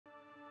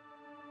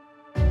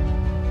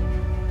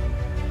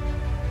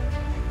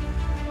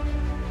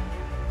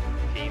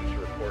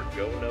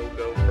go, no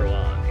go for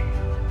launch.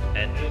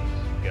 Engines,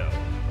 go.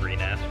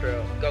 Green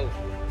Astro, go.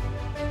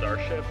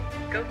 Starship,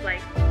 Go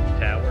flight.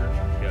 Tower,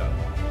 go.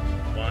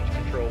 Launch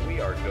control,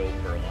 we are go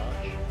for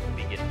launch.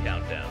 Begin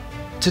countdown.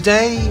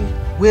 Today,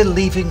 we're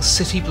leaving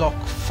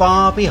CityBlock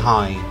far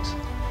behind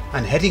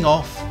and heading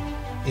off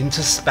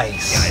into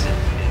space.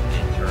 Guidance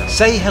is internal.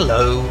 Say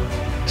hello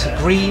to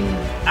Green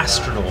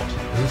Astronaut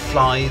who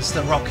flies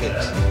the rocket.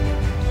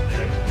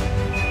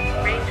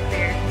 Range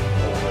clear.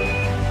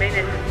 Main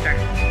start.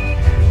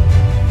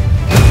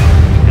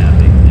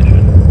 Have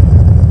ignition.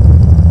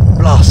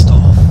 Blast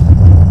off.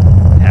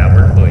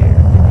 Tower clear.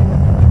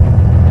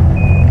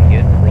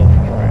 Begin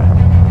rolling track.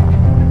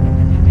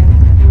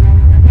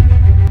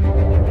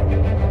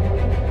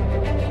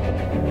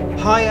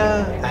 Higher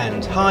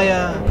and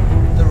higher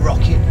the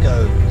rocket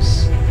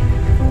goes,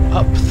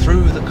 up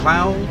through the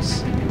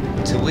clouds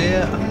till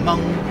we're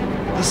among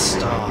the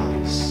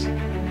stars.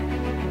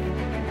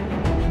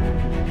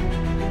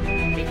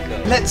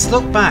 Let's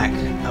look back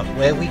at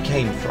where we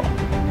came from.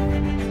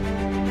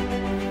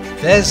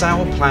 There's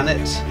our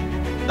planet,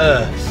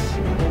 Earth,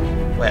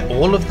 where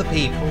all of the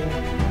people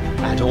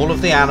and all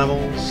of the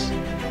animals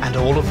and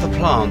all of the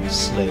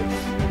plants live.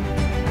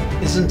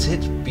 Isn't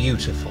it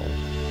beautiful?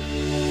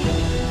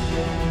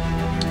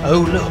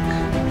 Oh look,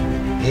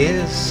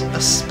 here's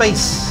a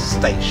space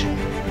station.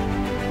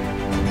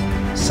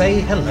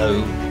 Say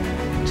hello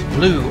to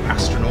Blue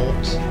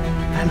Astronaut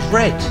and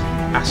Red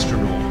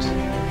Astronaut.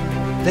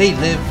 They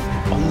live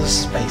on the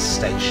space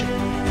station.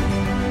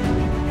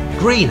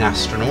 Green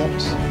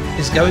Astronaut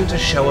is going to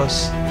show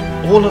us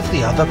all of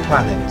the other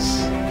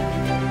planets.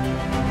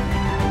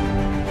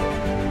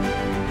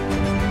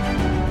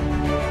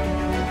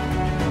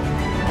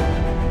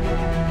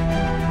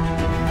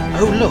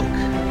 Oh look,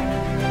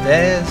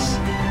 there's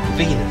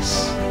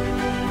Venus.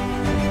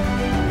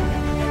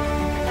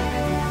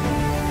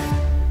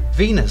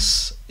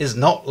 Venus is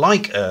not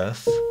like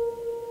Earth.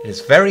 It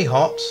is very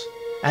hot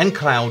and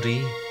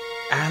cloudy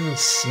and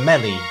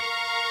smelly.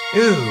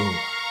 Ooh.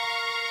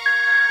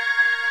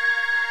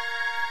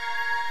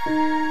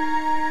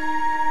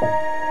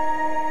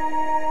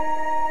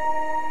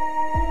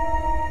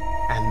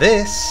 And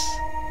this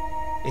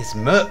is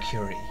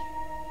Mercury.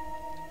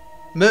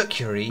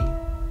 Mercury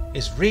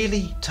is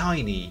really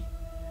tiny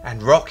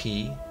and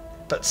rocky,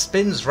 but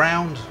spins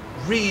round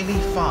really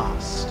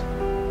fast.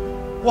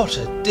 What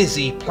a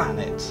dizzy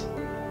planet!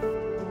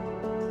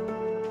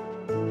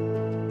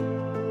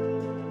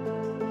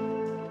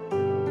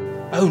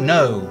 Oh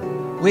no,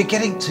 we're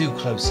getting too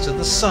close to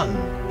the sun.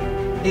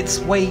 It's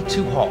way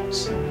too hot.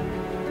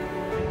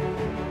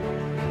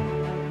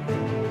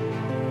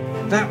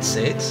 That's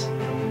it.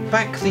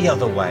 Back the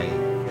other way.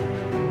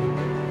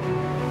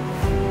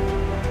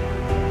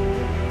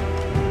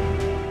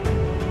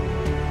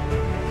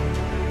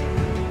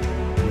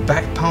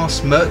 Back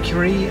past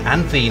Mercury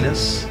and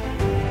Venus.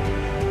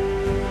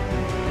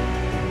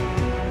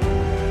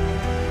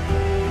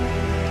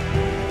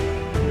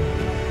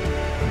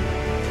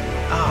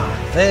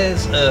 Ah,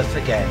 there's Earth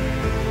again.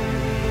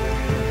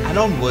 And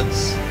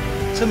onwards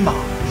to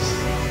Mars.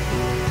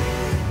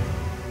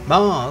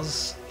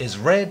 Mars is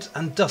red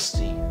and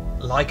dusty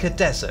like a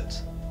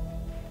desert,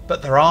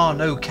 but there are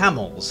no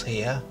camels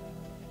here.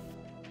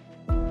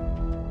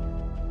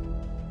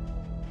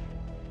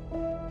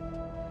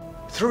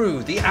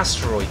 Through the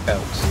asteroid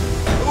belt.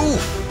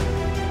 Oof!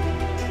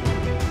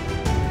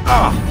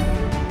 Ah!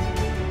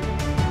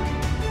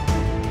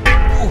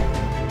 Ooh.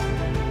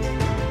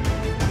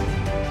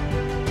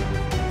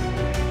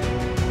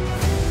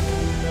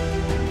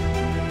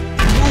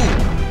 Ooh.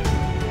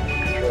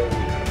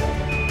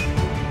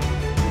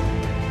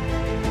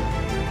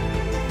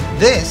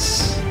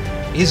 This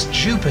is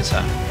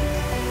Jupiter.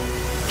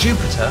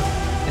 Jupiter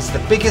is the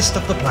biggest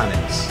of the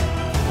planets,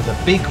 with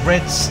a big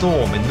red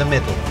storm in the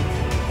middle.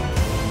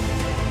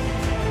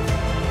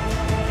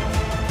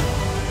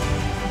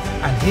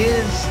 And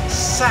here's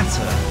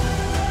Saturn,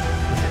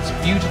 with its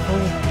beautiful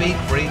big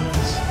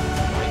rings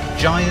like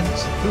giant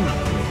hula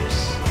hoops.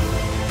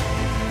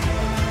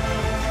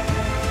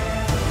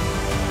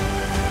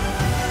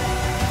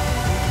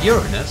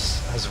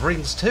 Uranus has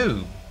rings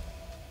too,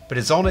 but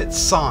is on its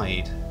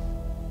side.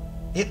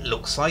 It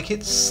looks like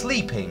it's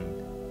sleeping.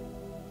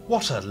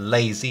 What a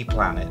lazy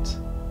planet.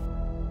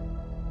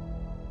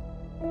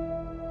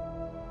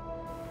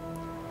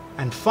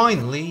 And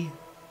finally,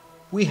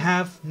 we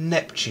have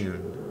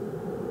Neptune,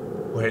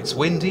 where it's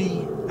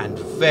windy and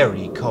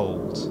very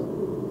cold.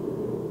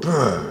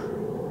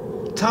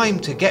 Brr! Time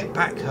to get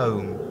back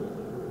home.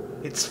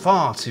 It's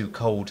far too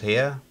cold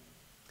here.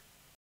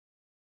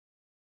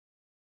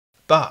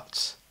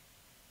 But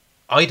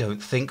I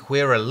don't think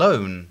we're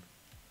alone.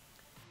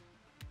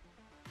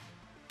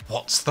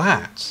 What's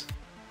that?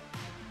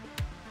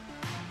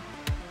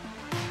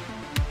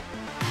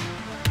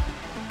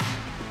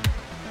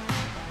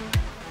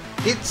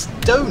 It's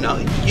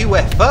Donut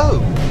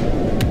UFO!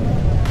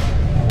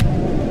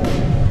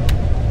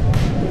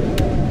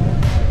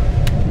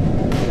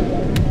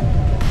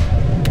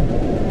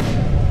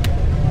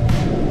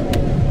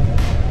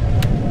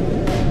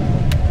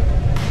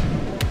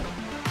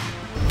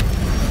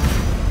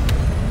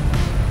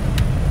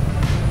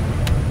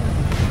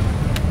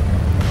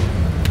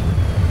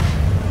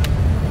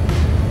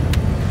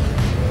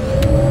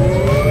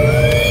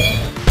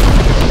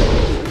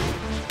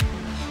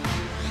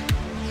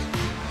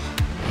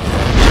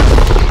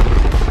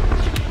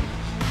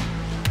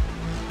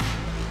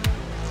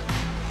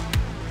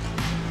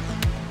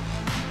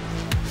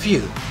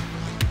 Phew.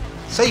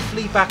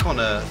 Safely back on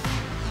Earth,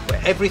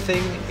 where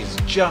everything is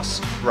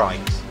just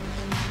right.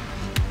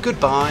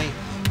 Goodbye.